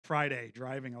Friday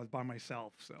driving. I was by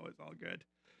myself, so it's all good.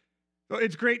 So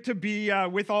it's great to be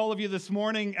with all of you this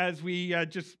morning as we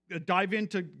just dive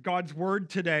into God's Word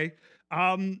today.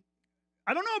 I don't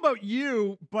know about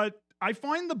you, but I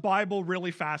find the Bible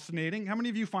really fascinating. How many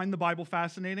of you find the Bible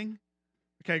fascinating?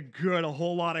 Okay, good. A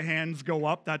whole lot of hands go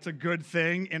up. That's a good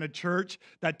thing in a church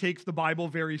that takes the Bible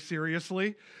very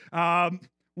seriously.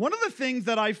 One of the things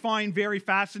that I find very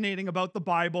fascinating about the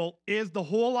Bible is the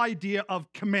whole idea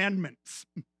of commandments.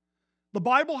 The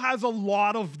Bible has a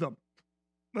lot of them,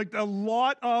 like a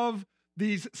lot of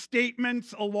these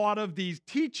statements, a lot of these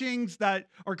teachings that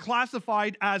are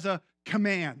classified as a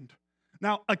command.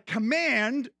 Now, a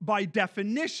command, by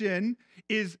definition,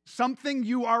 is something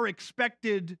you are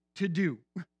expected to do.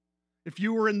 If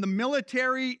you were in the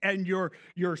military and your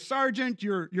sergeant,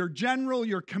 your general,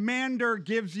 your commander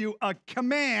gives you a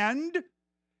command,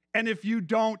 and if you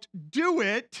don't do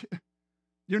it,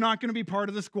 you're not going to be part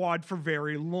of the squad for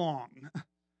very long.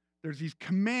 There's these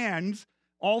commands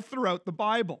all throughout the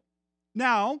Bible.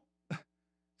 Now,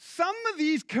 some of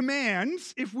these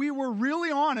commands, if we were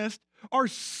really honest, are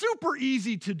super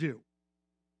easy to do,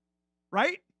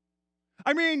 right?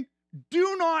 I mean,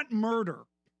 do not murder.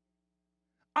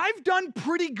 I've done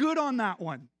pretty good on that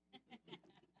one.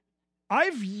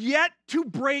 I've yet to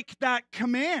break that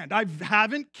command. I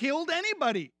haven't killed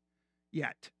anybody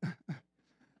yet.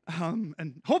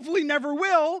 And hopefully never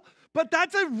will, but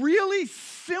that's a really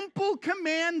simple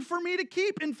command for me to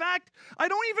keep. In fact, I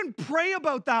don't even pray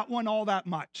about that one all that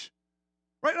much.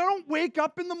 Right? I don't wake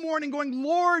up in the morning going,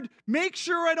 Lord, make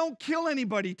sure I don't kill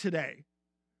anybody today.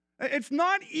 It's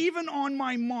not even on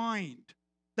my mind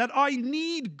that I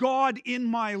need God in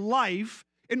my life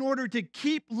in order to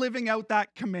keep living out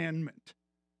that commandment.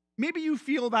 Maybe you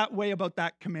feel that way about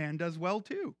that command as well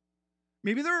too.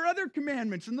 Maybe there are other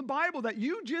commandments in the Bible that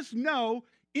you just know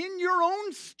in your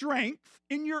own strength,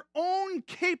 in your own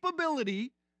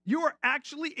capability, you are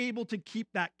actually able to keep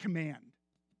that command.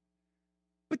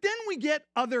 But then we get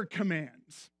other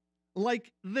commands,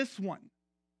 like this one.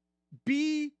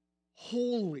 Be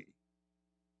holy,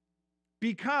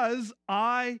 because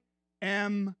I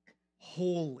am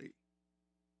holy.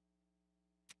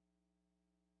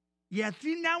 Yeah,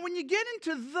 see, now when you get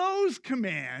into those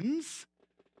commands,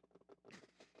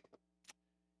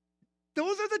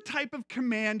 those are the type of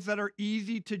commands that are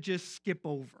easy to just skip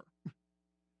over.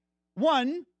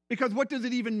 One, because what does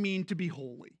it even mean to be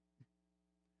holy?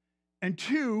 And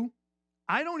two,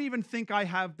 I don't even think I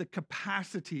have the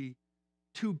capacity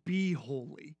to be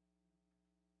holy.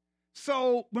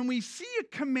 So when we see a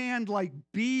command like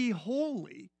be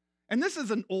holy, and this is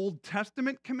an Old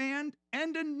Testament command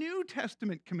and a New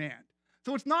Testament command.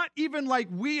 So it's not even like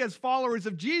we as followers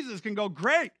of Jesus can go,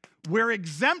 great, we're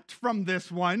exempt from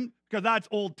this one because that's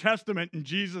Old Testament and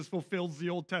Jesus fulfills the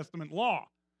Old Testament law.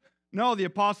 No, the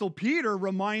Apostle Peter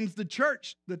reminds the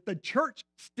church that the church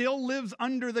still lives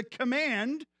under the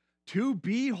command to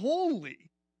be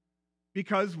holy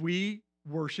because we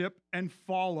worship and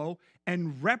follow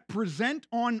and represent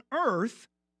on earth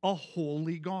a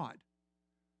holy God.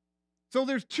 So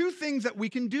there's two things that we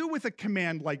can do with a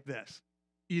command like this.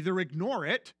 Either ignore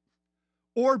it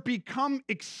or become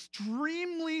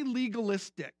extremely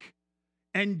legalistic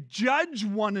and judge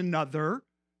one another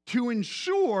to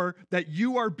ensure that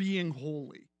you are being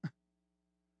holy.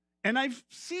 And I've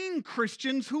seen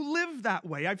Christians who live that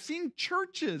way. I've seen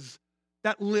churches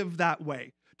that live that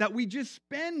way, that we just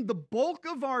spend the bulk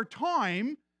of our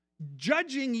time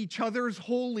judging each other's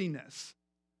holiness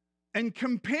and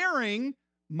comparing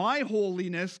my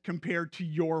holiness compared to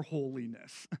your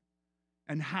holiness.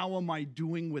 And how am I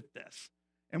doing with this?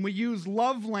 And we use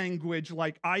love language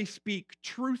like I speak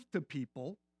truth to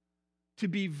people to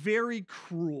be very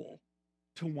cruel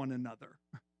to one another,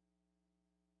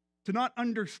 to not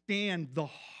understand the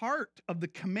heart of the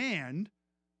command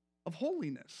of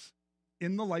holiness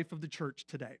in the life of the church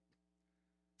today.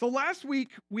 So last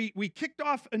week, we kicked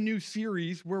off a new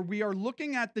series where we are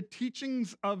looking at the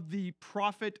teachings of the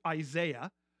prophet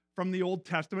Isaiah from the Old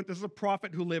Testament. This is a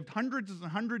prophet who lived hundreds and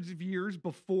hundreds of years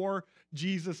before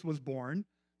Jesus was born.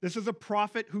 This is a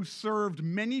prophet who served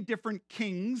many different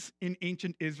kings in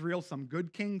ancient Israel, some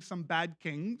good kings, some bad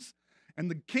kings. And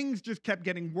the kings just kept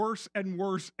getting worse and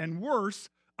worse and worse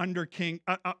under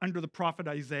the prophet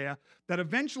Isaiah, that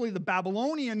eventually the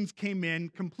Babylonians came in,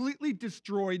 completely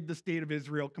destroyed the state of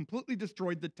Israel, completely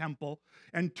destroyed the temple,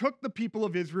 and took the people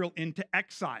of Israel into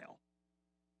exile.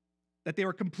 That they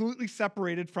were completely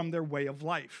separated from their way of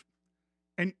life.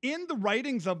 And in the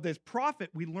writings of this prophet,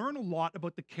 we learn a lot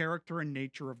about the character and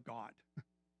nature of God.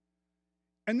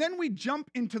 And then we jump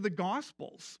into the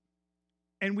Gospels.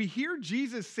 And we hear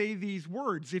Jesus say these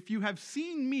words, "If you have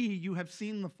seen me, you have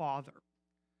seen the Father."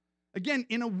 Again,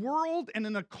 in a world and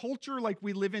in a culture like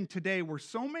we live in today, where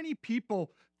so many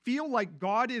people feel like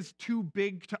God is too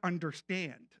big to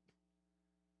understand,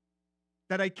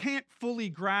 that I can't fully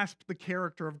grasp the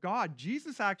character of God,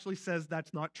 Jesus actually says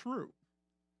that's not true.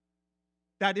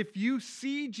 That if you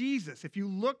see Jesus, if you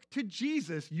look to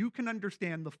Jesus, you can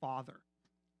understand the Father.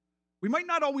 We might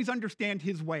not always understand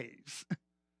his ways.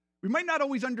 We might not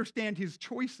always understand his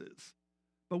choices,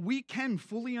 but we can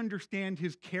fully understand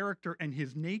his character and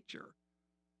his nature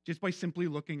just by simply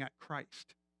looking at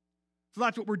Christ. So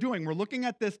that's what we're doing. We're looking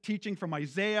at this teaching from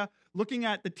Isaiah, looking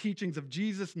at the teachings of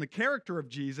Jesus and the character of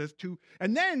Jesus,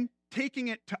 and then taking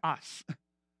it to us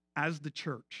as the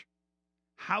church.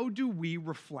 How do we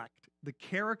reflect the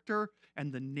character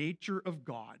and the nature of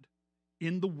God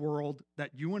in the world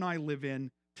that you and I live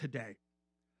in today?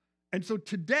 And so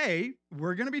today,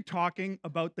 we're going to be talking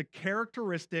about the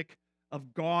characteristic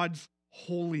of God's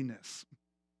holiness.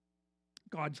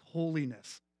 God's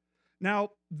holiness.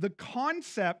 Now, the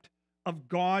concept of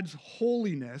God's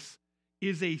holiness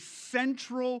is a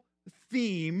central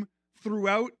theme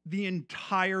throughout the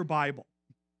entire Bible.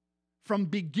 From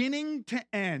beginning to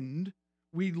end,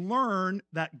 we learn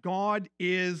that God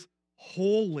is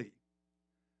holy.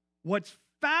 What's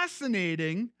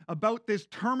fascinating about this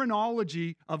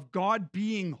terminology of God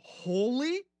being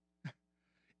holy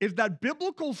is that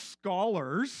biblical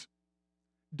scholars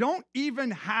don't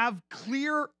even have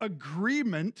clear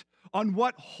agreement on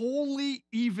what holy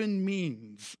even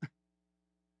means.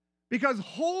 Because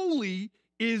holy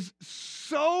is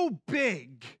so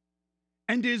big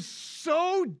and is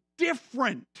so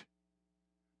different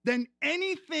than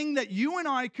anything that you and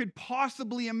I could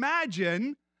possibly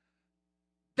imagine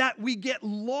that we get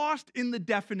lost in the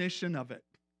definition of it.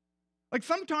 Like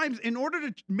sometimes in order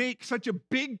to make such a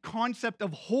big concept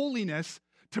of holiness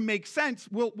to make sense,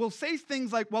 we'll say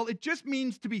things like, well, it just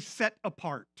means to be set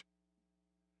apart.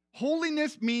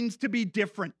 Holiness means to be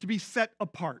different, to be set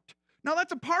apart. Now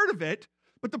that's a part of it,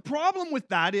 but the problem with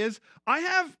that is I'm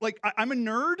a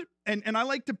nerd and I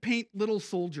like to paint little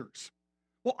soldiers.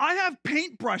 Well, I have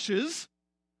paintbrushes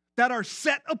that are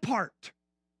set apart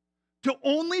to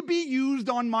only be used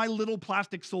on my little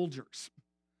plastic soldiers.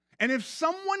 And if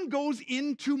someone goes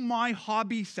into my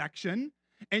hobby section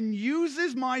and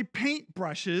uses my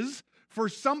paintbrushes for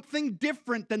something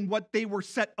different than what they were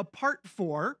set apart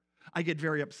for, I get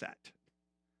very upset.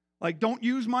 Like, don't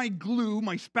use my glue,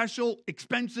 my special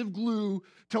expensive glue,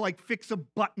 to like fix a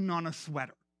button on a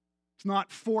sweater. It's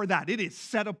not for that. It is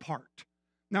set apart.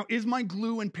 Now, is my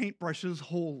glue and paintbrushes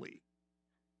holy?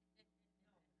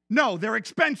 No, they're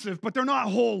expensive, but they're not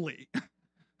holy.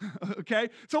 Okay?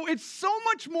 So it's so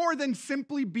much more than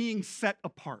simply being set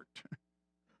apart.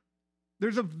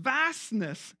 There's a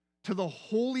vastness to the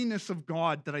holiness of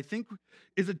God that I think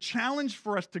is a challenge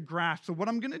for us to grasp. So what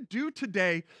I'm going to do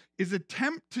today is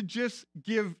attempt to just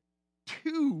give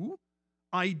two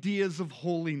ideas of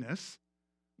holiness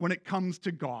when it comes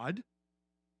to God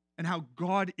and how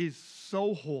God is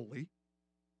so holy.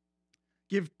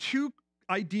 Give two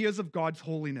ideas of God's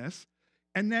holiness,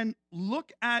 and then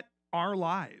look at our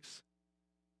lives.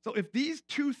 So if these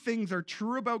two things are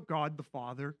true about God the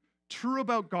Father, true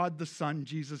about God the Son,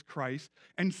 Jesus Christ,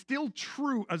 and still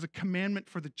true as a commandment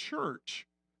for the church,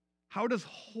 how does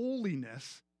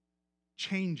holiness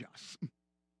change us?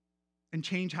 And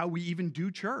change how we even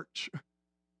do church?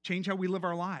 Change how we live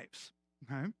our lives,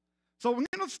 okay? So I'm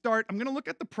going to look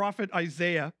at the prophet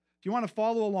Isaiah. If you want to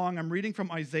follow along, I'm reading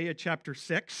from Isaiah chapter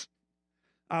 6.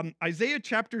 Isaiah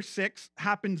chapter 6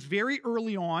 happens very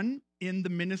early on in the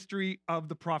ministry of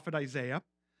the prophet Isaiah.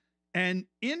 And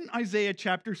in Isaiah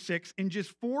chapter 6, in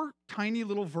just 4 tiny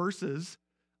little verses,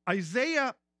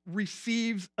 Isaiah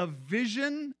receives a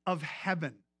vision of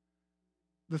heaven,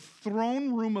 the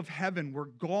throne room of heaven where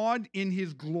God in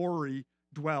his glory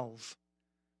dwells.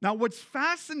 Now, what's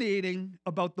fascinating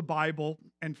about the Bible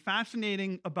and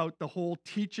fascinating about the whole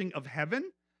teaching of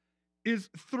heaven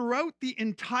is throughout the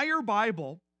entire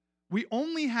Bible, we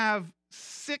only have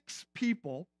 6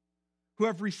 people who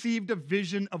have received a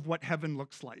vision of what heaven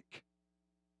looks like.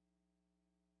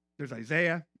 There's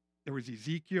Isaiah, there was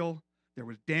Ezekiel, there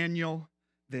was Daniel,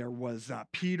 there was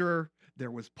Peter,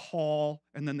 there was Paul,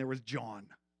 and then there was John.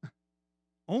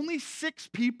 Only 6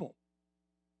 people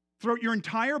throughout your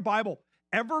entire Bible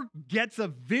ever gets a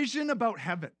vision about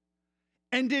heaven.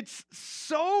 And it's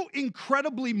so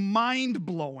incredibly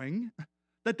mind-blowing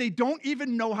that they don't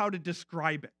even know how to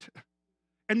describe it.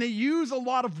 And they use a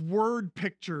lot of word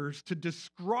pictures to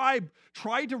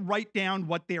try to write down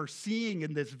what they are seeing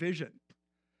in this vision.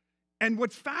 And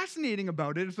what's fascinating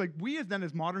about it is like we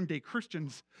as modern day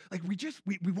Christians, like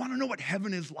we want to know what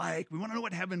heaven is like. We want to know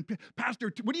what heaven,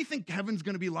 Pastor, what do you think heaven's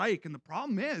going to be like? And the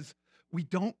problem is we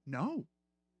don't know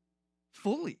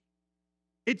fully.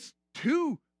 It's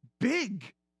too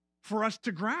big for us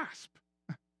to grasp.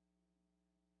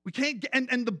 We can't get,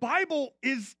 and the Bible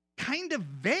is kind of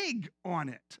vague on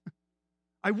it.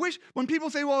 I wish when people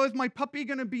say, well, is my puppy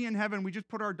going to be in heaven? We just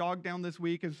put our dog down this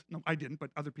week. No, I didn't, but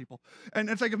other people.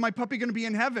 And it's like, is my puppy going to be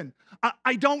in heaven?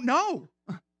 I don't know.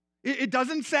 It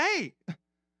doesn't say.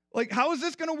 Like, how is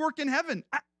this going to work in heaven?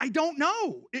 I don't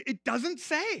know. It doesn't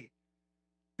say.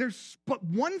 But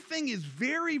one thing is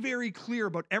very, very clear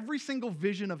about every single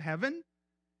vision of heaven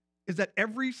is that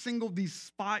every single,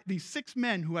 these 6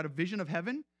 men who had a vision of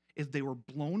heaven, is they were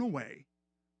blown away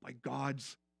by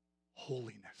God's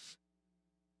holiness.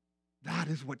 That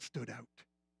is what stood out,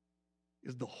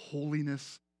 is the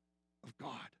holiness of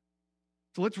God.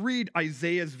 So let's read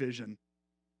Isaiah's vision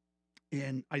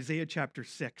in Isaiah chapter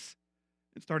 6.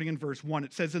 And starting in verse 1,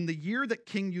 it says, in the year that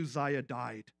King Uzziah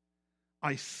died,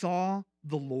 I saw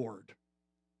the Lord,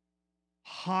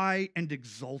 high and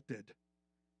exalted,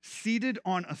 seated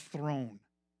on a throne,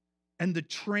 and the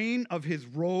train of his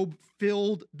robe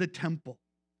filled the temple.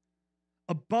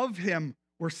 Above him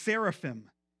were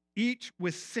seraphim, each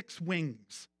with 6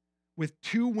 wings. With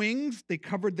 2 wings, they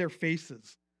covered their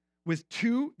faces. With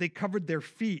 2, they covered their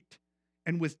feet.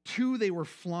 And with 2, they were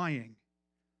flying.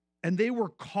 And they were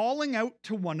calling out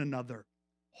to one another,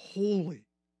 holy,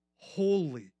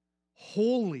 holy,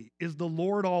 holy is the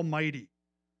Lord Almighty.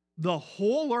 The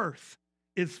whole earth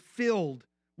is filled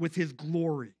with his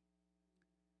glory.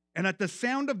 And at the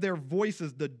sound of their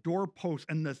voices, the doorposts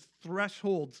and the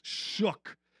thresholds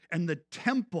shook, and the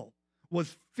temple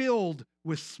was filled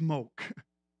with smoke.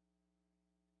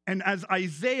 And as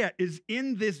Isaiah is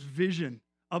in this vision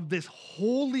of this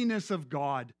holiness of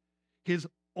God, his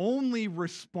only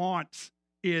response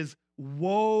is,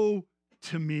 woe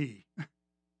to me.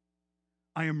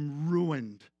 I am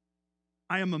ruined.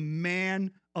 I am a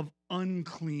man of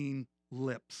unclean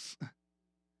lips.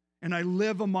 And I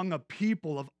live among a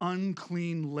people of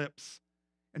unclean lips.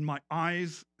 And my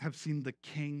eyes have seen the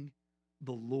King,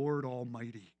 the Lord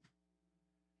Almighty.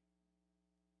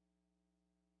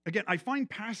 Again, I find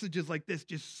passages like this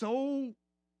just so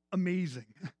amazing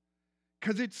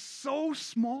because it's so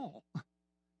small.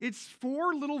 It's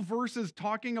 4 little verses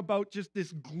talking about just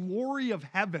this glory of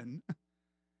heaven.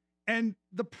 And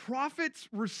the prophet's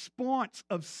response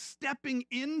of stepping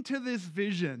into this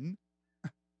vision,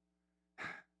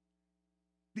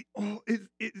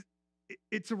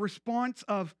 it's a response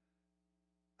of,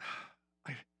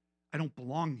 I don't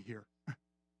belong here.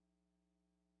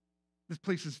 This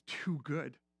place is too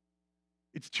good.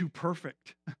 It's too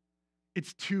perfect.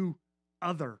 It's too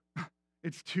other.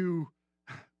 It's too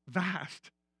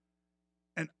vast.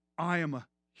 And I am a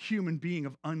human being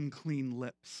of unclean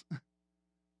lips.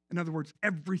 In other words,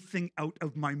 everything out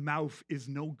of my mouth is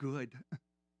no good.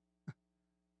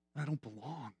 I don't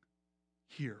belong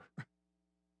here.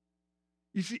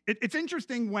 You see, it's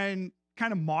interesting when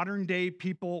kind of modern day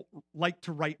people like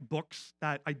to write books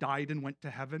that I died and went to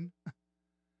heaven.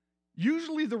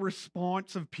 Usually the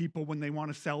response of people when they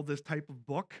want to sell this type of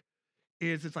book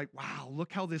is it's like, wow,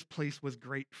 look how this place was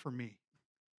great for me.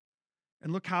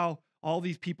 And look how all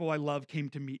these people I love came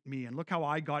to meet me. And look how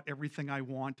I got everything I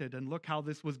wanted. And look how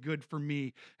this was good for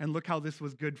me. And look how this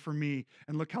was good for me.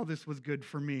 And look how this was good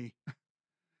for me.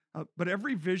 But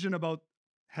every vision about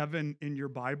heaven in your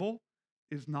Bible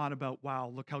is not about, wow,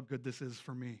 look how good this is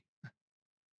for me.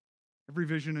 Every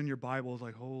vision in your Bible is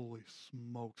like, holy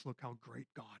smokes, look how great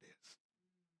God is.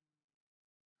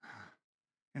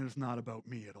 And it's not about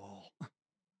me at all.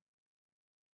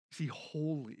 See,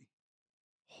 holy,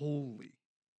 holy,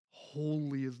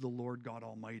 holy is the Lord God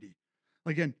Almighty.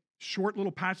 Again, short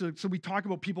little passage. So we talk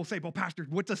about people say, well, Pastor,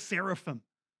 what's a seraphim?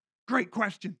 Great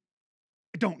question.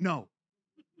 I don't know.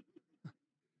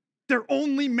 They're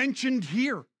only mentioned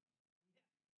here.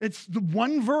 It's the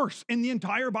one verse in the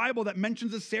entire Bible that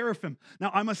mentions a seraphim.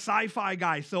 Now, I'm a sci-fi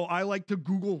guy, so I like to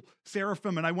Google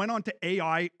seraphim, and I went on to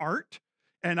AI art,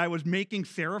 and I was making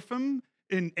seraphim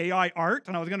in AI art,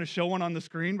 and I was going to show one on the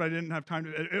screen, but I didn't have time to.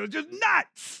 It was just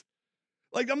nuts.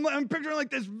 Like, I'm picturing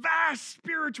like this vast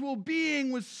spiritual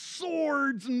being with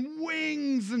swords and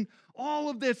wings and all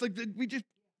of this. Like,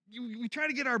 we try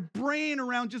to get our brain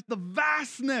around just the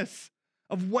vastness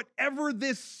of whatever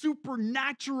this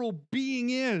supernatural being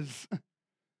is.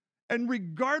 And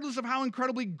regardless of how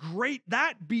incredibly great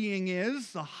that being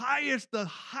is, the highest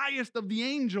of the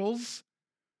angels,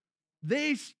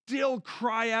 they still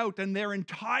cry out, and their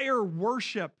entire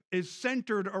worship is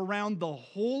centered around the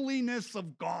holiness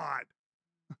of God.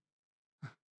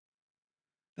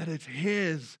 That it's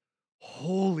his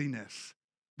holiness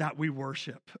that we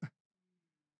worship.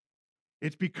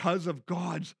 It's because of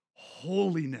God's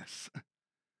holiness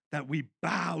that we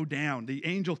bow down. The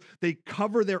angels, they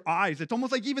cover their eyes. It's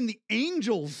almost like even the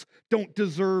angels don't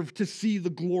deserve to see the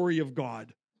glory of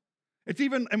God.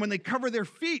 And when they cover their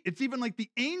feet, it's even like the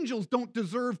angels don't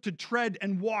deserve to tread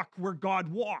and walk where God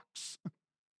walks.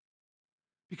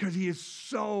 Because he is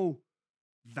so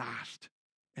vast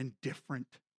and different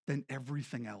than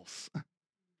everything else.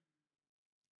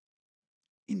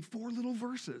 In 4 little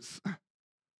verses,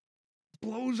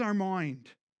 blows our mind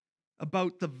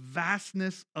about the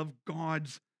vastness of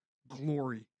God's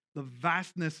glory, the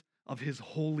vastness of his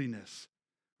holiness,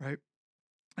 right?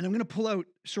 And I'm going to pull out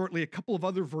shortly a couple of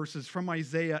other verses from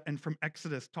Isaiah and from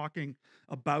Exodus talking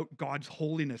about God's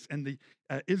holiness and the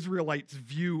Israelites'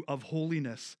 view of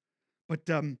holiness. But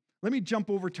let me jump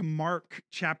over to Mark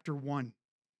chapter 1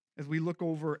 as we look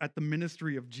over at the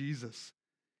ministry of Jesus.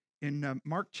 In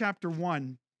Mark chapter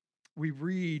 1, we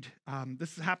read,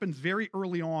 this happens very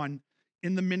early on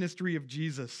in the ministry of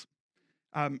Jesus.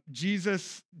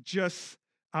 Jesus just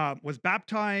was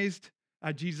baptized.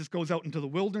 Jesus goes out into the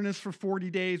wilderness for 40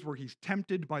 days where he's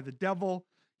tempted by the devil.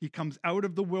 He comes out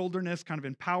of the wilderness, kind of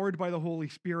empowered by the Holy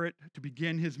Spirit to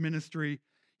begin his ministry.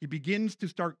 He begins to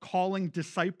start calling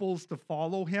disciples to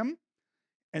follow him.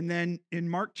 And then in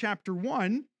Mark chapter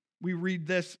 1, we read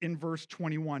this in verse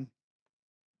 21.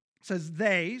 It says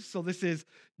they, so this is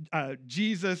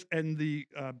Jesus and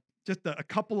just a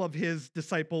couple of his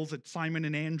disciples, it's Simon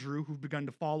and Andrew, who've begun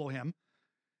to follow him.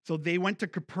 So they went to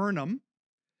Capernaum.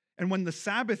 And when the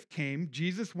Sabbath came,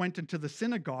 Jesus went into the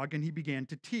synagogue and he began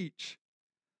to teach.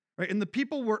 Right? And the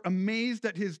people were amazed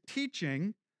at his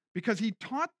teaching because he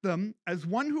taught them as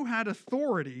one who had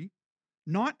authority,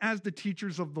 not as the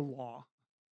teachers of the law.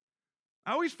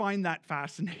 I always find that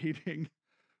fascinating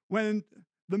when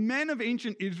the men of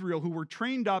ancient Israel who were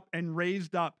trained up and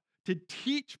raised up to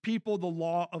teach people the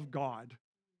law of God,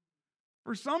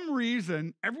 for some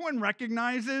reason, everyone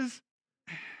recognizes,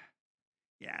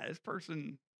 yeah, this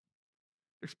person,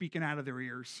 they're speaking out of their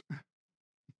ears.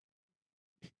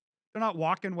 They're not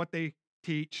walking what they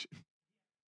teach.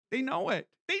 They know it.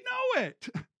 They know it.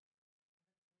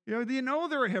 They know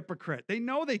they're a hypocrite. They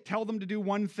know they tell them to do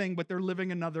one thing, but they're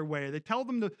living another way. They tell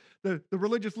them the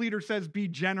religious leader says, be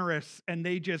generous, and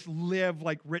they just live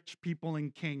like rich people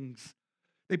and kings.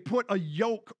 They put a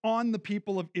yoke on the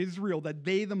people of Israel that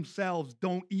they themselves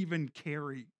don't even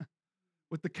carry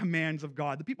with the commands of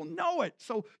God. The people know it.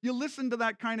 So you listen to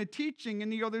that kind of teaching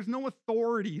and you go, there's no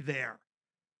authority there.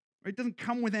 It doesn't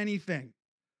come with anything.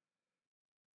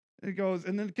 It goes,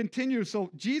 and then it continues.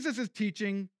 So Jesus is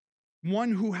teaching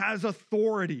one who has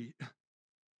authority.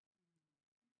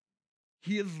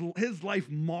 His life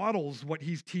models what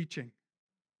he's teaching.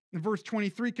 And verse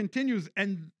 23 continues,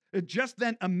 and just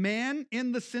then a man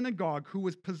in the synagogue who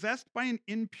was possessed by an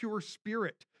impure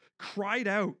spirit cried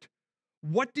out,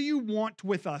 "What do you want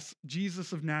with us,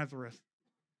 Jesus of Nazareth?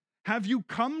 Have you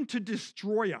come to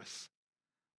destroy us?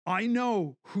 I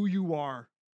know who you are,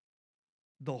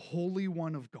 the Holy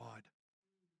One of God."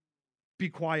 "Be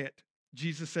quiet,"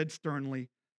 Jesus said sternly.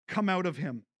 "Come out of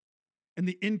him." And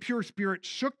the impure spirit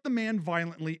shook the man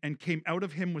violently and came out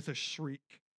of him with a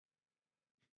shriek.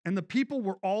 And the people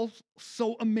were all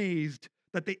so amazed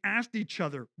that they asked each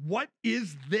other, "What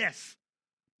is this?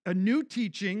 A new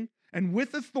teaching and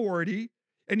with authority,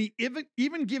 and he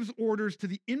even gives orders to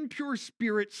the impure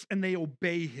spirits and they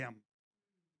obey him."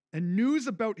 And news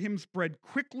about him spread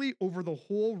quickly over the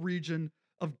whole region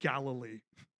of Galilee.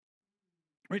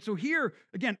 Right, so here,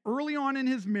 again, early on in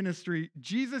his ministry,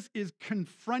 Jesus is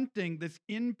confronting this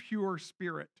impure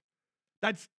spirit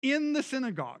that's in the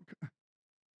synagogue.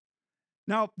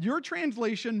 Now, your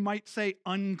translation might say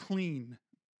unclean,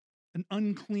 an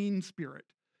unclean spirit.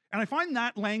 And I find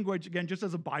that language, again, just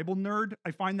as a Bible nerd,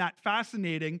 I find that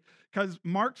fascinating because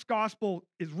Mark's gospel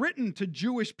is written to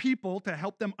Jewish people to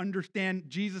help them understand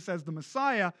Jesus as the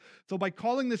Messiah. So by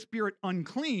calling the spirit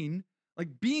unclean,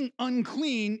 like being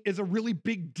unclean is a really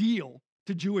big deal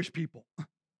to Jewish people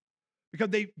because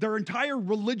their entire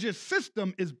religious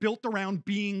system is built around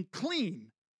being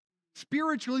clean,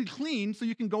 spiritually clean, so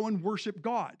you can go and worship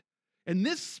God. And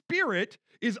this spirit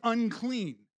is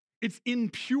unclean. It's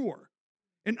impure.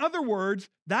 In other words,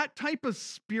 that type of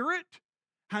spirit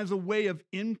has a way of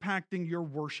impacting your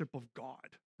worship of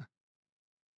God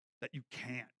that you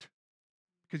can't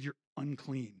because you're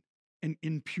unclean and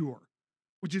impure,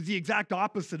 which is the exact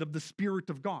opposite of the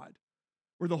Spirit of God,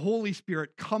 where the Holy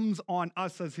Spirit comes on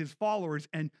us as his followers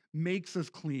and makes us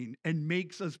clean and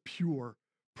makes us pure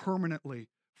permanently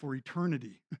for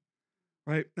eternity,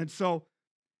 right? And so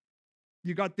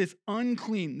you got this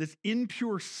unclean, this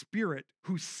impure spirit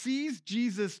who sees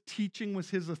Jesus teaching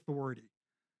with his authority.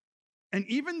 And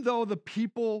even though the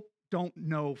people don't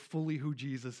know fully who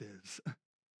Jesus is,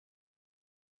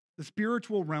 the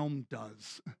spiritual realm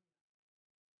does.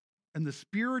 And the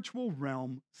spiritual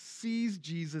realm sees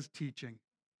Jesus teaching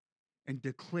and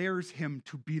declares him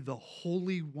to be the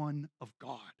Holy One of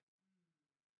God.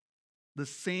 The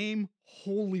same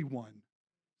Holy One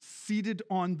seated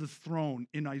on the throne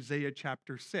in Isaiah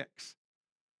chapter 6.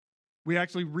 We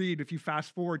actually read, if you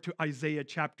fast forward to Isaiah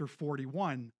chapter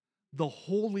 41, the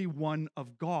Holy One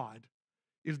of God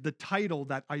is the title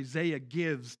that Isaiah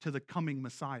gives to the coming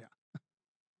Messiah.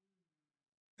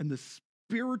 And the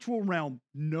spiritual realm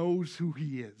knows who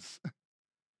he is.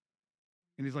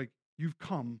 And he's like, you've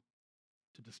come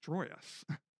to destroy us,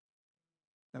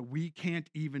 that we can't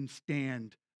even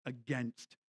stand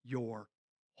against your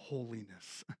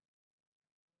holiness.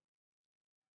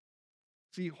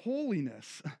 See,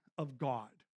 holiness of God,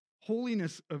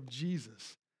 holiness of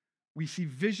Jesus, we see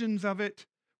visions of it,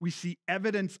 we see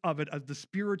evidence of it as the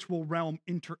spiritual realm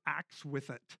interacts with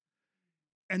it.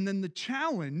 And then the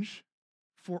challenge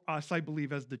for us, I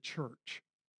believe, as the church,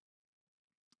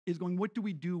 is going, what do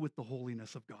we do with the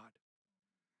holiness of God?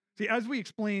 See, as we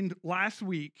explained last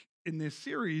week in this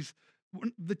series,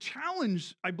 the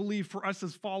challenge, I believe, for us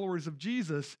as followers of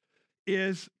Jesus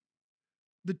is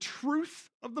the truth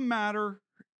of the matter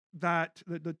that,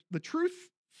 the truth,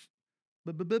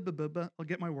 I'll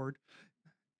get my word,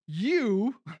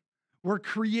 you were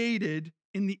created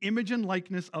in the image and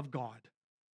likeness of God.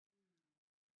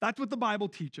 That's what the Bible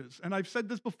teaches. And I've said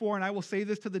this before, and I will say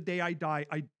this to the day I die.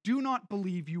 I do not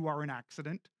believe you are an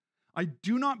accident. I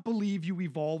do not believe you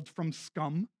evolved from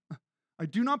scum. I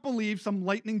do not believe some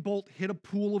lightning bolt hit a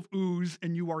pool of ooze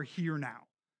and you are here now.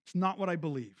 It's not what I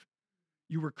believe.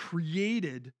 You were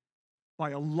created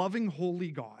by a loving,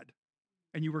 holy God,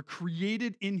 and you were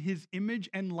created in his image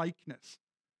and likeness.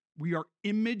 We are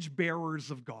image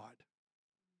bearers of God.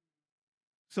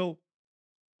 So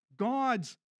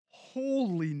God's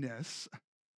holiness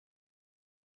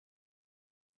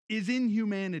is in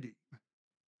humanity.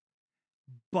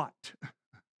 But,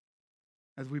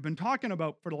 as we've been talking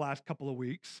about for the last couple of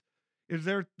weeks,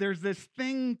 there's this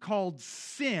thing called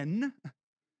sin,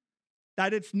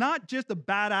 that it's not just a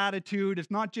bad attitude,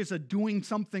 it's not just a doing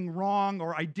something wrong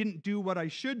or I didn't do what I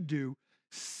should do.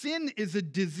 Sin is a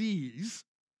disease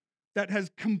that has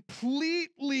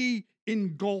completely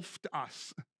engulfed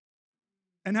us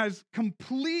and has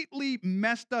completely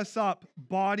messed us up,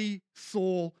 body,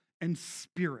 soul, and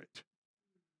spirit.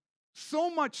 So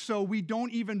much so we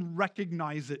don't even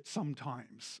recognize it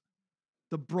sometimes,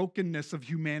 the brokenness of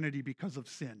humanity because of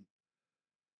sin.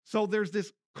 So there's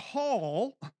this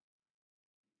call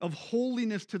of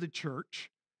holiness to the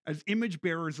church as image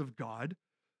bearers of God,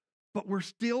 but we're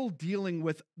still dealing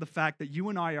with the fact that you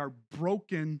and I are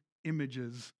broken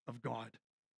images of God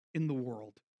in the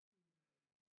world.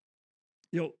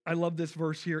 You know, I love this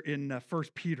verse here in 1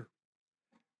 Peter,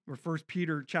 where 1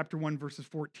 Peter chapter 1, verses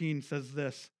 14 says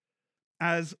this,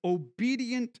 as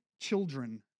obedient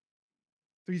children.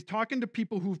 So he's talking to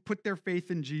people who've put their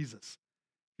faith in Jesus.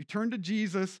 If you turn to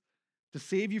Jesus to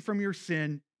save you from your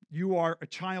sin, you are a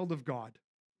child of God.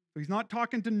 So he's not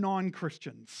talking to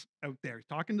non-Christians out there. He's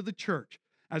talking to the church.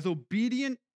 As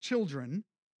obedient children,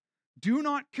 do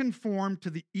not conform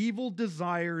to the evil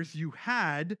desires you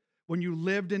had when you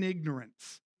lived in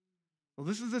ignorance. Well,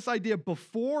 this is this idea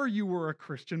before you were a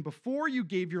Christian, before you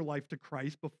gave your life to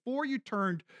Christ, before you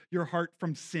turned your heart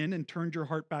from sin and turned your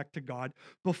heart back to God,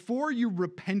 before you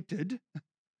repented,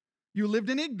 you lived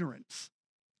in ignorance.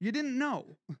 You didn't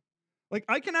know. Like,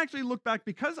 I can actually look back,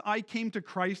 because I came to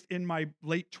Christ in my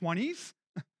late 20s,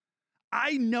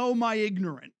 I know my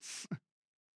ignorance.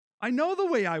 I know the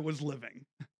way I was living.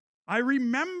 I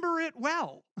remember it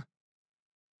well.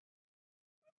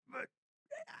 But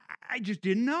I just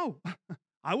didn't know.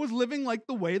 I was living like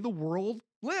the way the world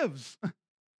lives.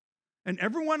 And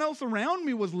everyone else around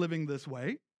me was living this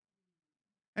way.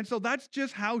 And so that's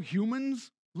just how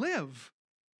humans live.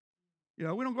 You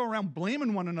know, we don't go around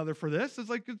blaming one another for this. It's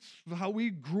like it's how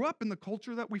we grew up in the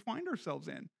culture that we find ourselves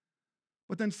in.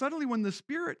 But then suddenly when the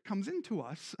Spirit comes into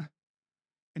us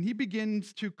and he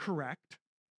begins to correct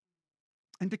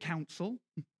and to counsel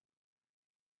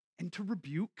and to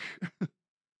rebuke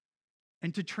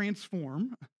and to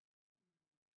transform,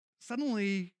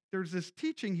 suddenly there's this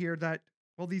teaching here that,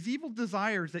 well, these evil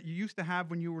desires that you used to have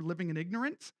when you were living in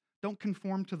ignorance, don't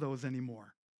conform to those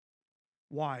anymore.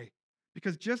 Why?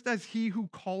 Because just as he who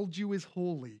called you is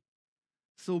holy,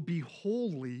 so be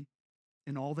holy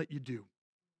in all that you do.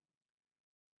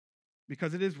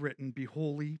 Because it is written, be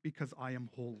holy because I am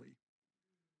holy.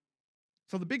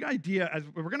 So the big idea, as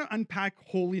we're going to unpack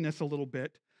holiness a little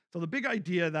bit. So the big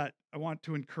idea that I want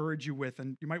to encourage you with,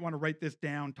 and you might want to write this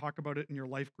down, talk about it in your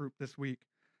life group this week,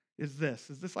 is this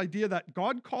idea that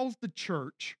God calls the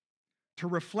church to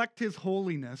reflect his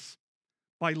holiness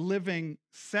by living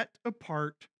set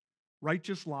apart,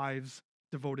 righteous lives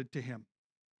devoted to him.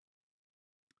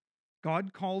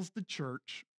 God calls the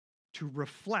church to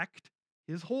reflect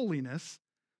his holiness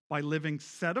by living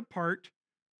set apart,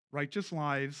 righteous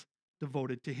lives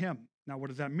devoted to him. Now, what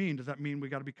does that mean? Does that mean we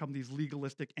got to become these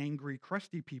legalistic, angry,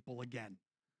 crusty people again?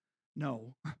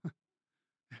 No.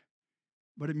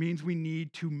 But it means we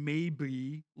need to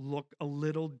maybe look a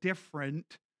little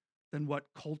different than what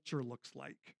culture looks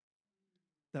like.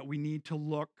 That we need to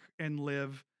look and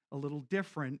live a little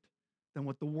different than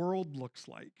what the world looks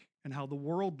like and how the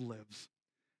world lives.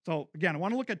 So again, I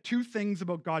want to look at two things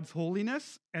about God's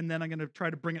holiness, and then I'm going to try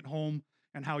to bring it home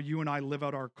and how you and I live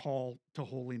out our call to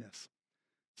holiness.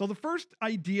 So the first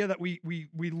idea that we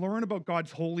learn about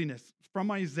God's holiness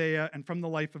from Isaiah and from the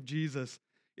life of Jesus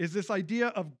is this idea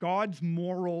of God's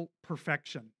moral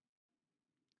perfection.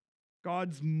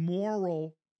 God's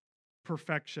moral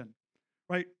perfection,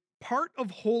 right? Part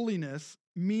of holiness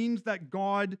means that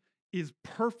God is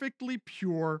perfectly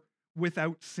pure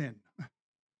without sin,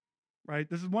 right?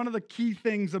 This is one of the key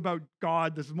things about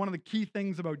God. This is one of the key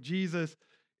things about Jesus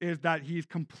is that he's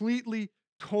completely,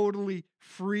 totally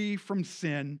free from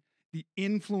sin, the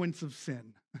influence of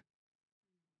sin.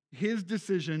 His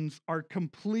decisions are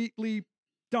completely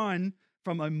done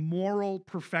from a moral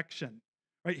perfection,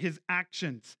 right? His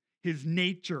actions, his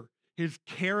nature, his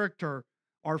character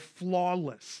are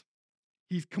flawless.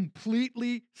 He's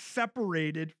completely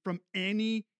separated from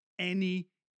any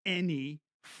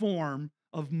form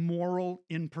of moral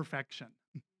imperfection.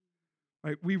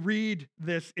 Right? We read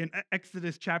this in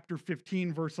Exodus chapter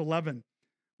 15, verse 11,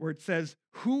 where it says,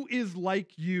 "Who is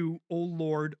like you, O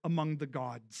Lord, among the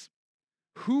gods?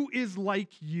 Who is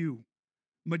like you,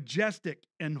 majestic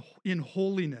and in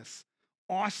holiness,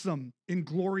 awesome in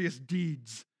glorious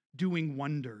deeds, doing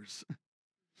wonders?"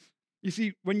 You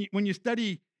see, when you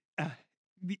study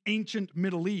the ancient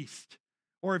Middle East,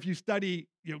 or if you study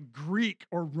Greek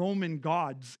or Roman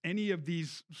gods, any of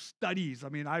these studies, I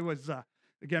mean, I was,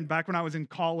 again, back when I was in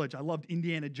college, I loved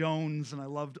Indiana Jones and I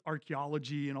loved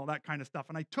archaeology and all that kind of stuff.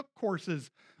 And I took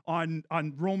courses on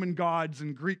Roman gods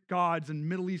and Greek gods and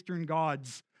Middle Eastern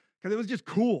gods because it was just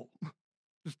cool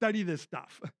to study this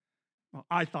stuff. Well,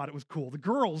 I thought it was cool. The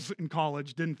girls in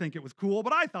college didn't think it was cool,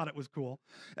 but I thought it was cool.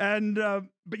 And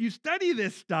but you study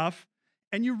this stuff,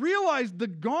 and you realize the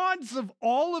gods of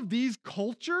all of these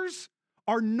cultures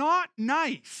are not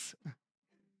nice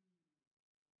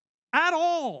at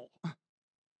all.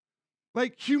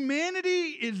 Like,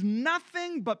 humanity is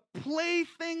nothing but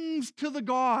playthings to the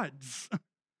gods.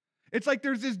 It's like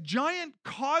there's this giant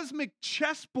cosmic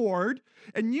chessboard,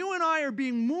 and you and I are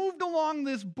being moved along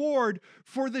this board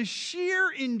for the sheer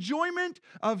enjoyment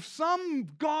of some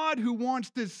god who wants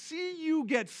to see you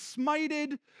get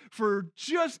smited for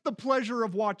just the pleasure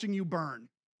of watching you burn.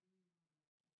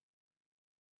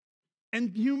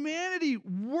 And humanity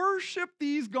worship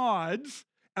these gods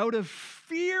out of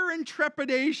fear and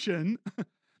trepidation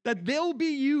that they'll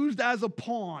be used as a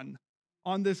pawn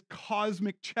on this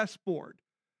cosmic chessboard.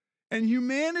 And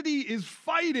humanity is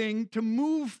fighting to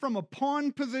move from a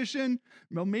pawn position.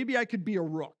 Well, maybe I could be a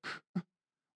rook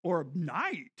or a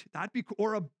knight, that'd be cool,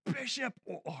 or a bishop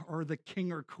or the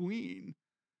king or queen.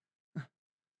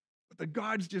 But the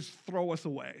gods just throw us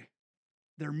away.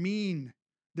 They're mean,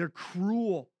 they're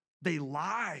cruel, they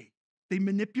lie, they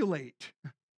manipulate,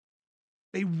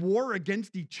 they war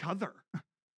against each other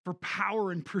for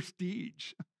power and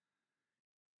prestige.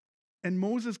 And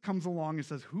Moses comes along and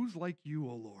says, "Who's like you,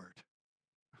 O Lord?"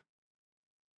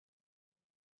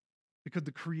 Because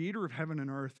the creator of heaven and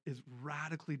earth is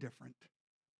radically different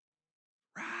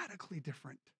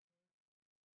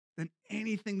than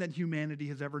anything that humanity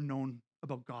has ever known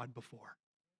about God before.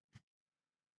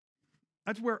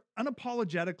 That's where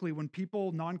unapologetically, when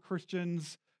people,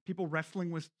 non-Christians, people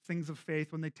wrestling with things of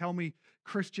faith, when they tell me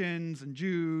Christians and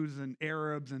Jews and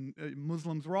Arabs and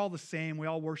Muslims, we're all the same, we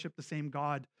all worship the same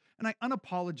God, and I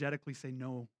unapologetically say,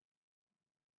 no,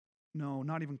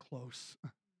 not even close.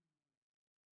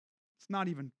 It's not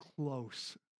even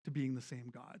close to being the same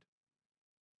God.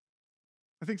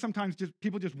 I think sometimes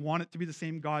people just want it to be the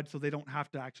same God so they don't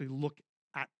have to actually look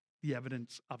at the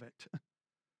evidence of it.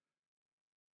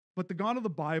 But the God of the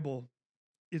Bible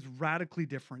is radically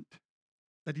different,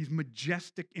 that he's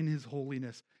majestic in his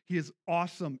holiness. He is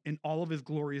awesome in all of his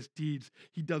glorious deeds.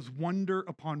 He does wonder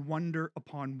upon wonder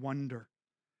upon wonder,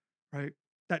 right?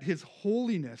 That his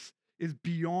holiness is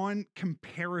beyond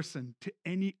comparison to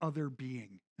any other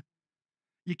being.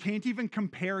 You can't even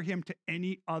compare him to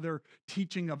any other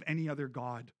teaching of any other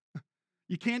God.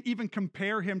 You can't even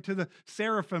compare him to the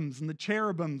seraphims and the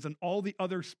cherubims and all the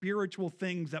other spiritual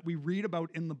things that we read about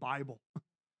in the Bible.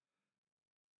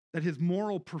 That his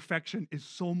moral perfection is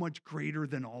so much greater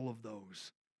than all of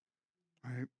those,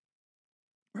 right?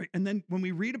 Right. And then when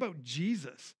we read about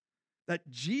Jesus, that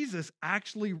Jesus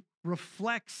actually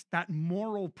reflects that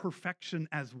moral perfection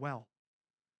as well.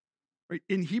 Right?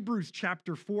 In Hebrews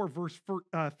chapter 4, verse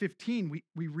 15,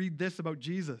 we read this about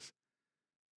Jesus,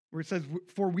 where it says,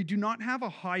 "For we do not have a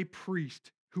high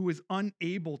priest who is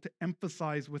unable to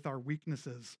empathize with our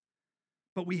weaknesses,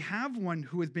 but we have one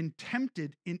who has been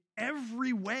tempted in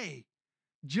every way,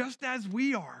 just as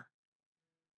we are.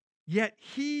 Yet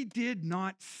he did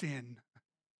not sin."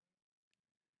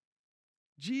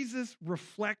 Jesus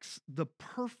reflects the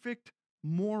perfect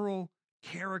moral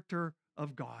character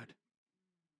of God.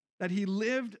 That he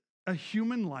lived a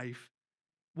human life,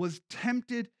 was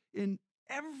tempted in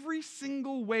every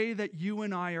single way that you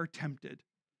and I are tempted.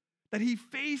 That he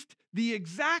faced the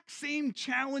exact same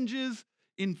challenges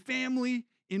in family,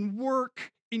 in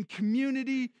work, in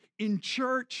community, in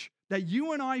church that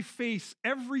you and I face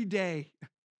every day.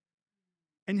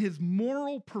 And his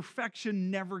moral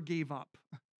perfection never gave up.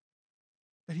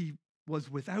 That he was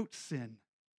without sin,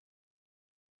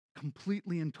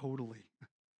 completely and totally.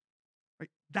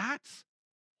 Right? That's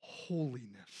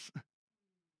holiness.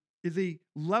 Is a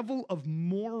level of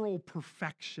moral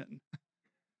perfection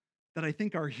that I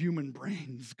think our human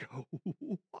brains go,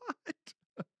 what?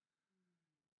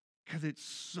 Because it's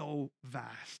so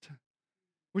vast.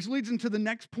 Which leads into the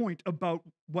next point about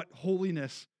what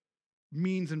holiness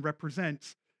means and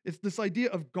represents. It's this idea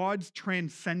of God's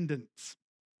transcendence.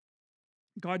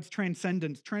 God's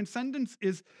transcendence. Transcendence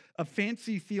is a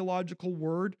fancy theological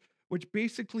word which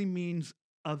basically means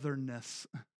otherness.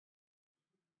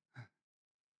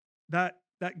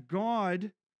 That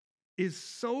God is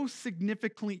so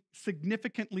significantly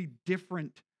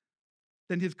different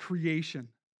than his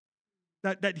creation.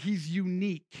 That he's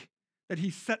unique, that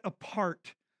he's set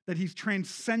apart, that he's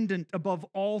transcendent above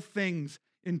all things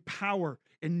in power,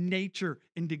 in nature,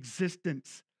 in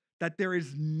existence. That there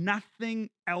is nothing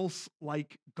else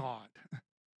like God.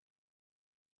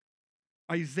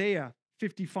 Isaiah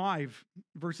 55,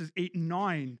 verses 8 and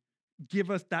 9, give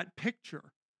us that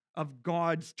picture of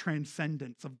God's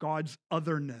transcendence, of God's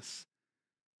otherness,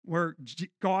 where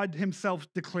God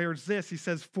himself declares this. He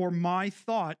says, "For my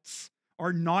thoughts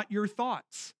are not your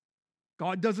thoughts."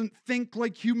 God doesn't think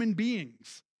like human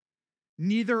beings.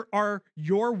 "Neither are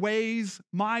your ways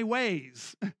my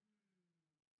ways."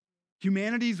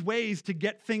 Humanity's ways to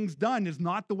get things done is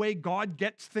not the way God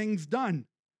gets things done,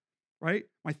 right?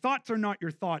 "My thoughts are not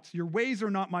your thoughts. Your ways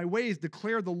are not my ways,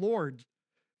 declare the Lord.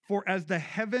 For as the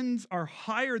heavens are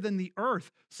higher than the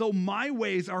earth, so my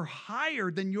ways are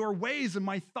higher than your ways, and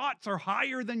my thoughts are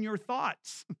higher than your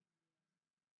thoughts."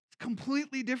 It's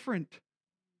completely different.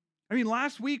 I mean,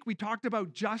 last week we talked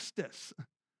about justice.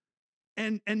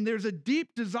 And there's a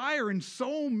deep desire in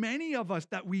so many of us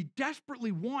that we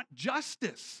desperately want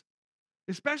justice,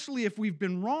 especially if we've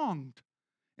been wronged.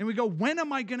 And we go, when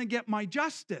am I going to get my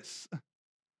justice?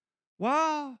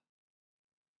 Well,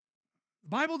 the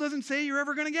Bible doesn't say you're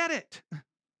ever going to get it.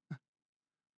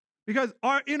 Because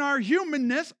in our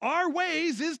humanness, our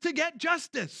ways is to get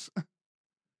justice.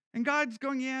 And God's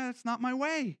going, yeah, it's not my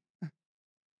way.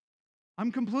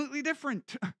 I'm completely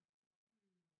different.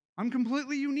 I'm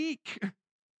completely unique.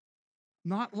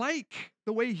 Not like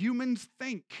the way humans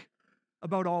think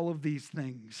about all of these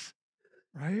things,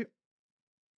 right?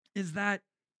 Is that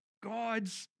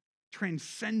God's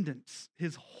transcendence,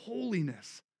 his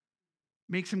holiness,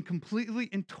 makes him completely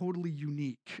and totally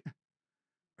unique.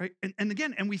 Right? And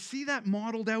again, we see that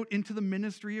modeled out into the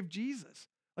ministry of Jesus.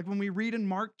 Like when we read in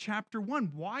Mark chapter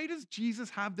 1, why does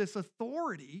Jesus have this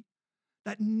authority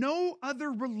that no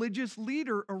other religious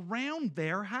leader around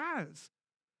there has?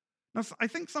 Now, I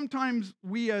think sometimes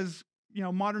we as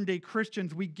modern day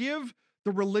Christians, we give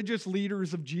the religious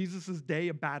leaders of Jesus's day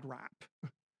a bad rap.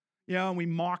 And we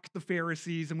mock the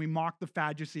Pharisees and we mock the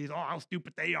Sadducees. Oh, how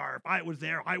stupid they are. If I was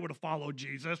there, I would have followed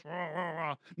Jesus.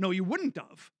 No, you wouldn't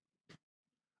have.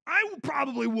 I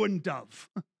probably wouldn't have.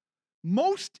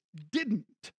 Most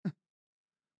didn't,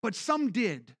 but some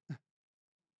did.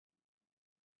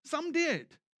 Some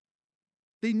did.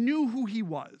 They knew who he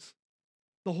was,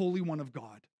 the Holy One of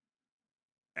God.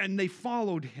 and they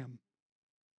followed him,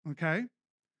 okay?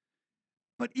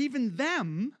 But even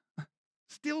them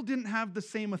still didn't have the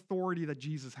same authority that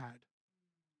Jesus had.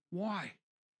 Why?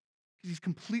 Because he's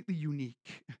completely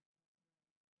unique.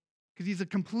 Because he's a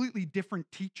completely different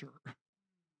teacher.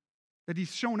 That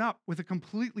he's shown up with a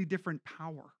completely different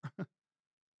power.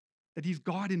 That he's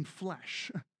God in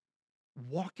flesh,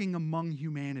 walking among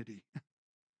humanity.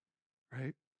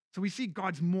 Right? So we see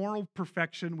God's moral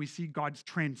perfection, we see God's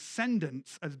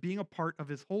transcendence as being a part of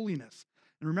his holiness.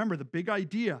 And remember, the big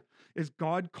idea is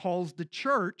God calls the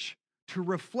church to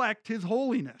reflect his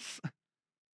holiness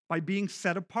by being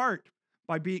set apart,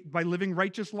 by living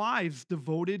righteous lives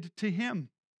devoted to him.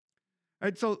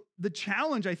 Right? So the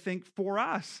challenge, I think, for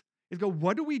us is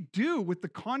what do we do with the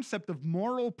concept of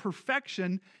moral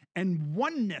perfection and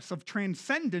oneness of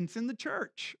transcendence in the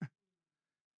church?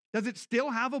 Does it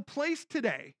still have a place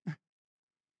today?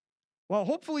 Well,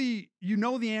 hopefully you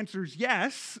know the answer is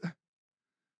yes,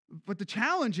 but the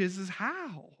challenge is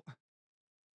how?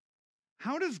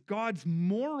 How does God's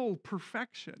moral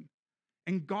perfection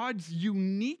and God's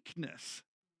uniqueness,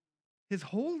 his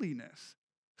holiness,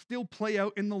 still play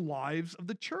out in the lives of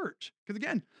the church? Because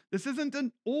again, this isn't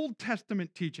an Old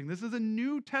Testament teaching. This is a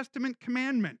New Testament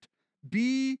commandment.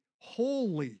 Be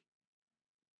holy.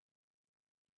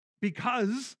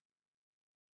 Because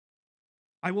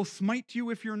I will smite you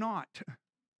if you're not.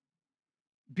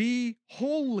 Be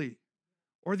holy,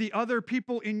 or the other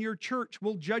people in your church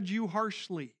will judge you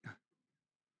harshly.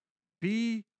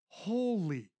 Be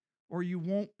holy, or you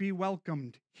won't be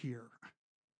welcomed here.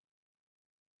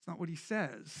 It's not what he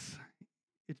says.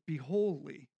 It's be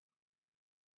holy,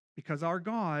 because our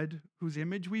God, whose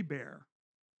image we bear,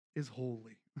 is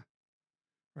holy.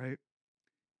 Right?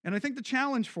 And I think the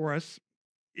challenge for us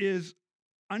is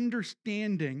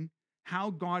understanding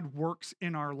how God works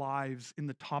in our lives in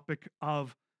the topic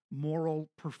of moral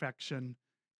perfection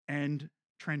and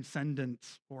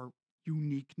transcendence or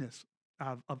uniqueness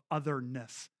of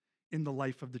otherness in the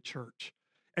life of the church.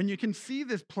 And you can see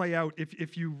this play out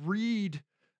if you read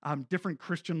different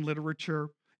Christian literature.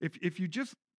 If you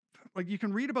just, you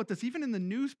can read about this even in the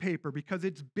newspaper because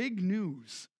it's big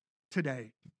news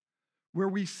today, where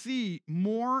we see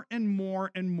more and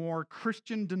more and more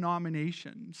Christian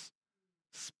denominations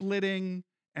splitting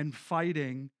and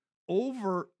fighting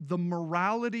over the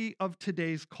morality of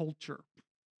today's culture,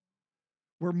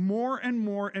 where more and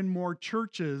more and more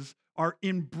churches are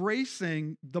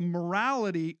embracing the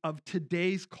morality of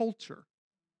today's culture.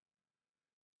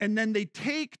 And then they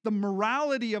take the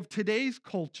morality of today's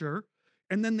culture,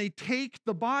 and then they take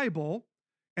the Bible,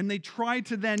 and they try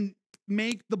to then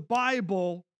make the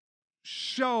Bible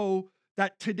show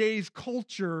that today's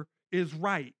culture is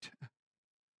right.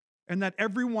 And that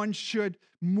everyone should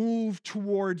move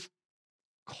towards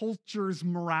culture's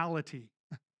morality.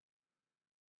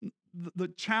 The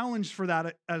challenge for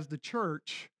that as the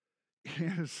church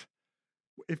is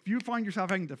if you find yourself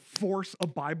having to force a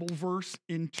Bible verse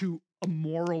into a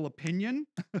moral opinion,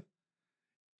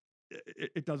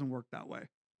 it doesn't work that way.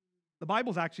 The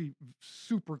Bible's actually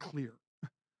super clear.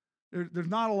 There's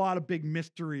not a lot of big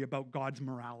mystery about God's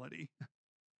morality.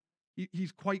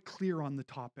 He's quite clear on the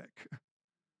topic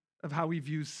of how he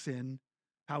views sin,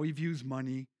 how he views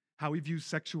money, how he views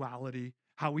sexuality,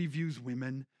 how he views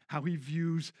women, how he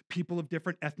views people of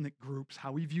different ethnic groups,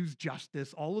 how he views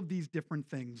justice, all of these different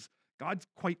things. God's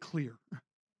quite clear.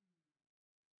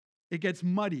 It gets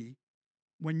muddy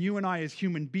when you and I as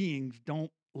human beings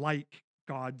don't like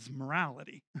God's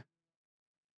morality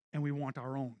and we want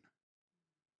our own.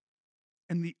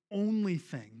 And the only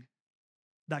thing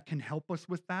that can help us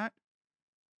with that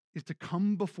is to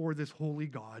come before this holy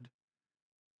God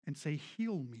and say,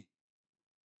 heal me.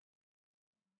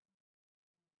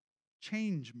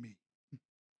 Change me.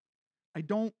 I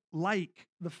don't like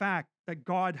the fact that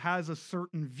God has a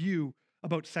certain view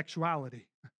about sexuality,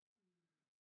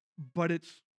 but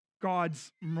it's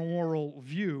God's moral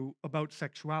view about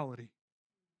sexuality.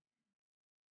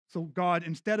 So God,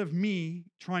 instead of me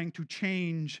trying to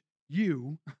change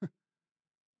you,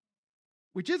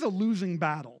 which is a losing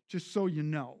battle, just so you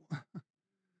know,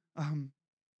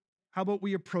 how about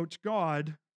we approach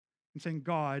God and saying,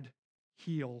 God,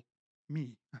 heal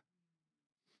me.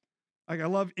 I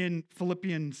love in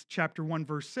Philippians chapter 1,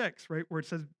 verse 6, right, where it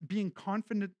says, being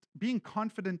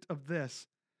confident of this,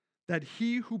 that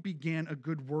he who began a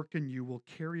good work in you will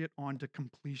carry it on to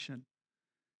completion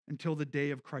until the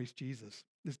day of Christ Jesus.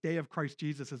 This day of Christ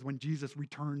Jesus is when Jesus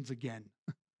returns again.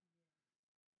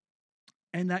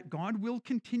 And that God will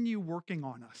continue working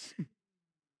on us.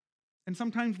 And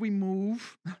sometimes we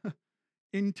move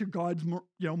into God's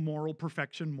moral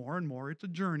perfection more and more. It's a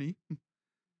journey.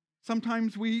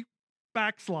 Sometimes we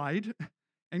backslide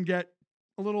and get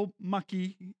a little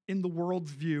mucky in the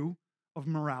world's view of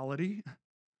morality,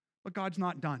 but God's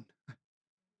not done.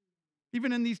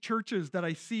 Even in these churches that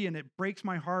I see, and it breaks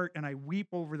my heart and I weep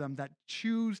over them, that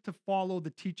choose to follow the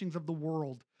teachings of the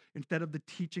world instead of the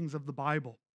teachings of the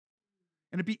Bible.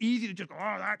 And it'd be easy to just,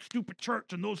 oh, that stupid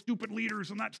church and those stupid leaders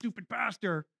and that stupid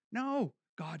pastor. No,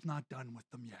 God's not done with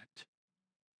them yet.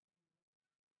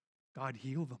 God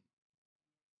heal them.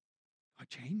 God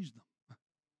change them.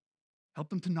 Help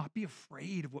them to not be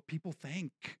afraid of what people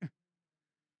think.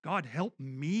 God, help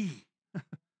me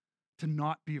to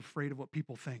not be afraid of what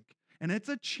people think. And it's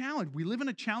a challenge. We live in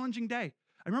a challenging day.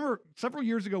 I remember several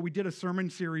years ago, we did a sermon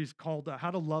series called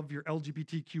How to Love Your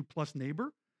LGBTQ plus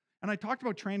Neighbor. And I talked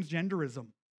about transgenderism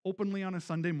openly on a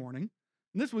Sunday morning.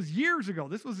 And this was years ago.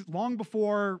 This was long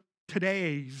before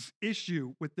today's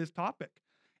issue with this topic.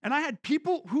 And I had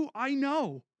people who I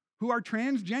know who are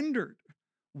transgendered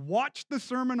watch the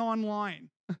sermon online.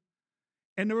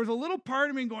 And there was a little part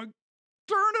of me going,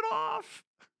 turn it off.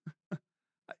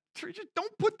 Just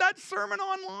don't put that sermon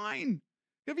online.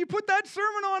 If you put that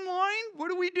sermon online, what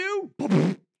do?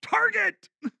 Target.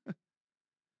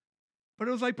 But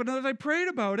it was like, but as I prayed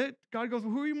about it, God goes,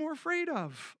 well, who are you more afraid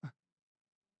of?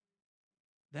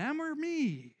 Them or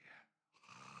me?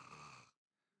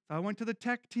 So I went to the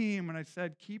tech team and I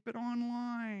said, keep it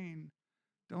online.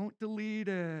 Don't delete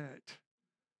it.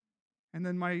 And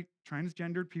then my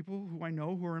transgendered people who I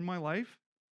know who are in my life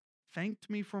thanked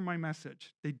me for my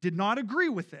message. They did not agree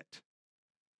with it,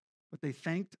 but they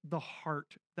thanked the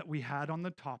heart that we had on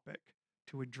the topic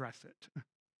to address it.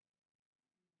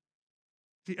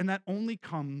 See, and that only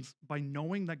comes by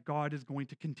knowing that God is going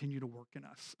to continue to work in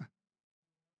us.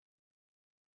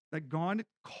 That God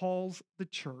calls the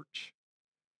church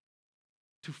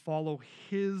to follow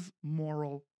his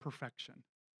moral perfection.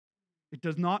 It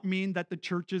does not mean that the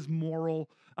church's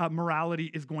morality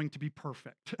is going to be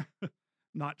perfect.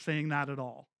 Not saying that at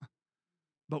all.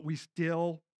 But we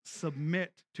still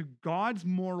submit to God's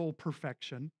moral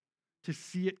perfection to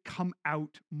see it come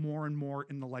out more and more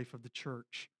in the life of the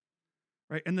church.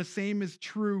 Right? And the same is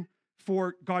true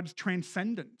for God's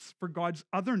transcendence, for God's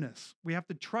otherness. We have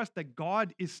to trust that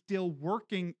God is still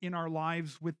working in our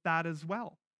lives with that as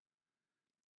well.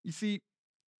 You see,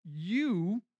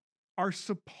 you are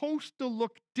supposed to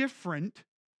look different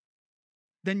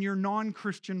than your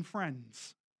non-Christian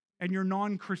friends and your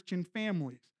non-Christian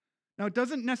families. Now, it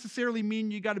doesn't necessarily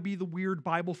mean you got to be the weird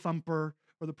Bible thumper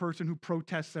or the person who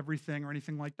protests everything or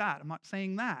anything like that. I'm not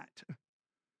saying that.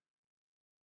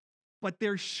 But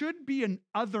there should be an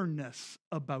otherness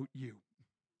about you.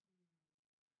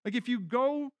 Like if you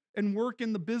go and work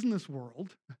in the business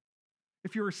world,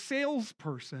 if you're a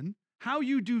salesperson, how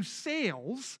you do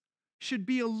sales should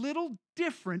be a little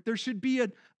different. There should be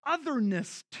an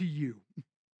otherness to you.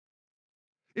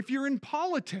 If you're in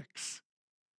politics,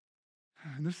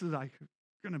 and this is I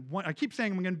keep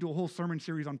saying I'm going to do a whole sermon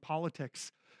series on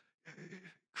politics.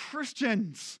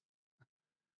 Christians,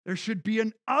 there should be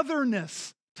an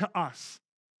otherness to us.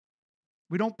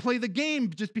 We don't play the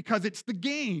game just because it's the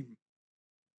game.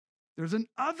 There's an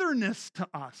otherness to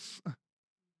us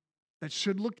that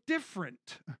should look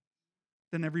different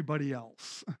than everybody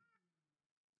else.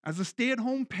 As a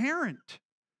stay-at-home parent,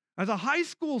 as a high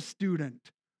school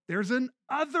student, there's an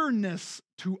otherness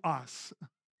to us.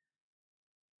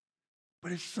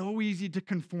 But it's so easy to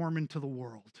conform into the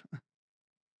world.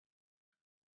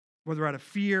 Whether out of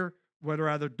fear, whether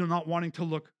out of not wanting to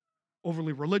look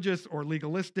overly religious or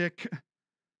legalistic.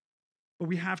 But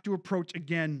we have to approach,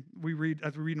 again, as we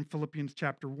read in Philippians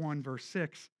chapter 1, verse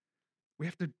 6, we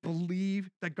have to believe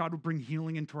that God will bring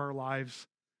healing into our lives,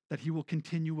 that he will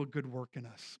continue a good work in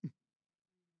us.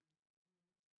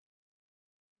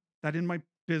 That in my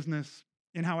business,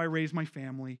 in how I raise my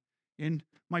family, in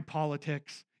my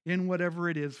politics, in whatever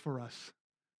it is for us,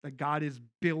 that God is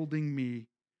building me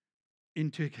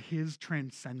into his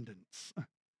transcendence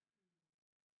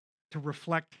to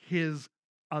reflect his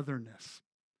otherness.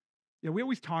 Yeah, we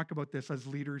always talk about this as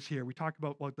leaders here. We talk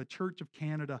about the Church of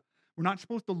Canada. We're not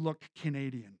supposed to look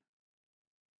Canadian.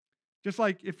 Just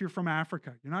like if you're from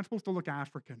Africa, you're not supposed to look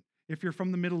African. If you're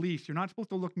from the Middle East, you're not supposed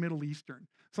to look Middle Eastern.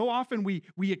 So often we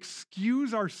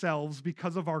excuse ourselves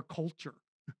because of our culture.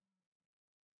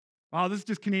 Oh, this is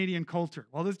just Canadian culture.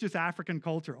 Well, this is just African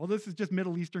culture. Oh, this is just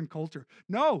Middle Eastern culture.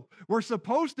 No, we're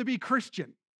supposed to be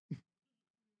Christian.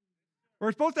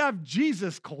 We're supposed to have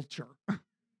Jesus culture.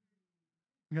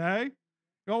 Okay?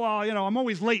 Oh, well, I'm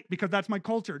always late because that's my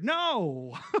culture.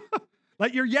 No.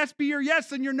 Let your yes be your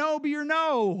yes and your no be your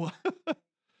no.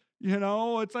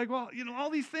 It's like, well, all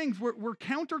these things, we're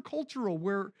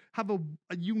countercultural, have a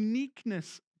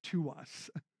uniqueness to us.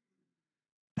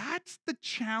 That's the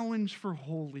challenge for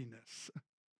holiness.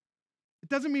 It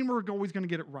doesn't mean we're always going to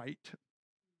get it right,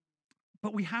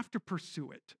 but we have to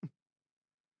pursue it.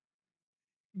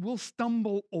 We'll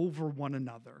stumble over one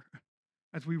another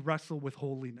as we wrestle with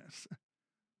holiness.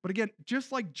 But again,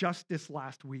 just like justice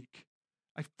last week,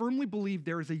 I firmly believe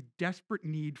there is a desperate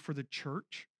need for the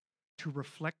church to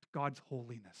reflect God's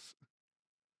holiness.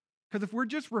 Because if we're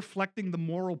just reflecting the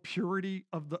moral purity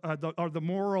of the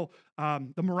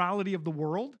morality of the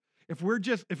world, if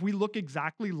we look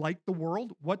exactly like the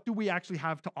world, what do we actually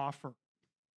have to offer?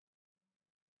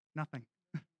 Nothing.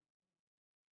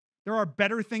 There are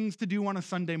better things to do on a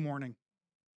Sunday morning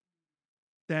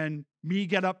than me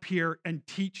get up here and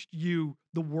teach you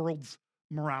the world's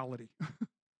morality.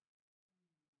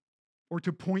 Or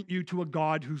to point you to a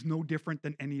God who's no different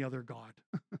than any other God.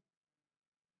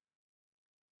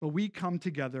 But we come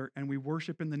together and we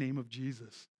worship in the name of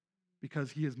Jesus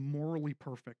because he is morally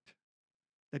perfect,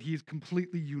 that he is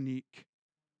completely unique,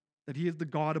 that he is the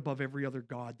God above every other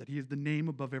God, that he is the name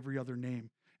above every other name,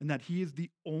 and that he is the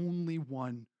only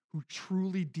one who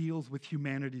truly deals with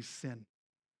humanity's sin.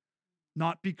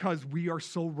 Not because we are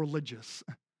so religious,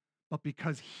 but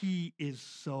because he is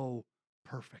so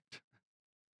perfect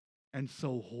and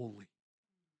so holy,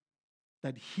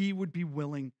 that he would be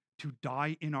willing to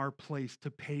die in our place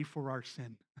to pay for our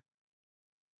sin,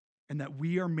 and that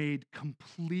we are made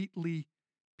completely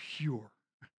pure,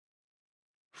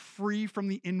 free from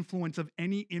the influence of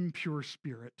any impure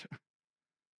spirit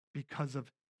because of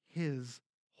his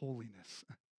holiness.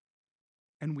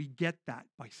 And we get that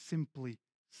by simply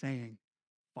saying,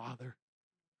 Father,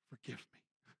 forgive me.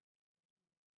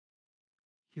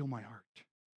 Heal my heart.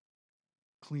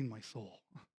 Clean my soul.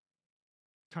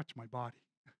 Touch my body.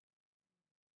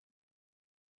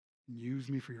 And use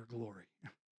me for your glory.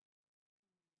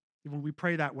 When we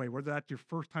pray that way, whether that's your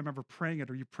first time ever praying it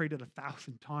or you prayed it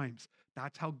 1,000 times,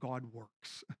 that's how God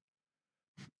works.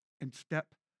 And step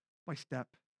by step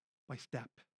by step,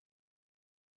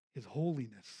 his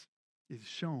holiness is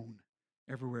shown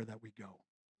everywhere that we go.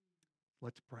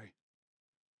 Let's pray.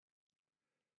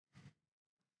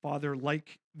 Father,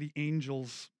 like the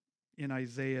angels in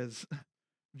Isaiah's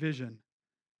vision,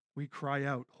 we cry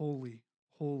out, holy,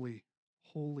 holy,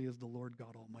 holy is the Lord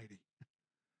God Almighty.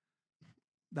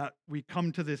 That we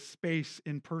come to this space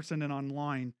in person and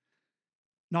online,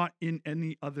 not in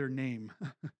any other name.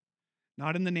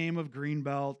 Not in the name of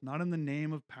Greenbelt, not in the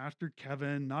name of Pastor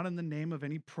Kevin, not in the name of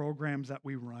any programs that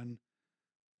we run,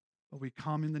 but we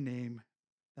come in the name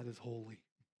that is holy.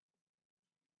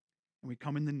 And we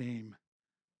come in the name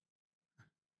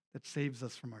that saves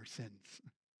us from our sins.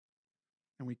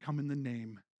 And we come in the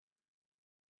name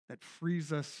that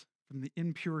frees us from the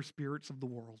impure spirits of the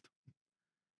world.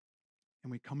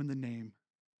 And we come in the name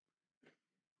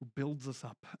who builds us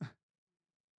up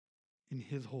in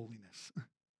his holiness.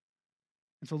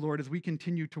 And so, Lord, as we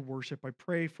continue to worship, I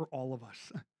pray for all of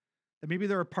us that maybe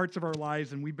there are parts of our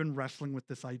lives and we've been wrestling with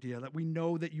this idea, that we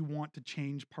know that you want to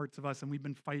change parts of us and we've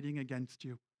been fighting against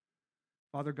you.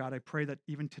 Father God, I pray that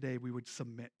even today we would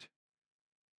submit,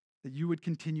 that you would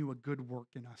continue a good work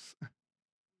in us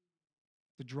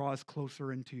to draw us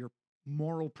closer into your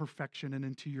moral perfection and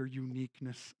into your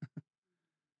uniqueness.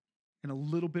 And a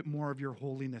little bit more of your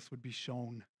holiness would be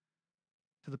shown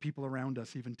to the people around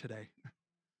us even today.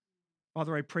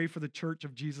 Father, I pray for the church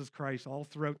of Jesus Christ all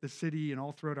throughout the city and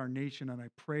all throughout our nation, and I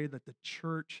pray that the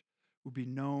church will be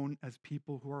known as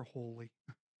people who are holy.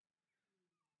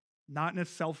 Not in a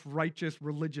self-righteous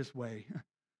religious way,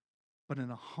 but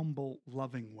in a humble,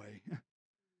 loving way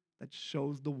that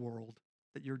shows the world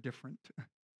that you're different,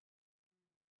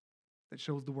 that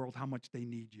shows the world how much they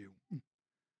need you.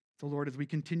 So Lord, as we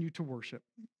continue to worship,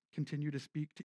 continue to speak to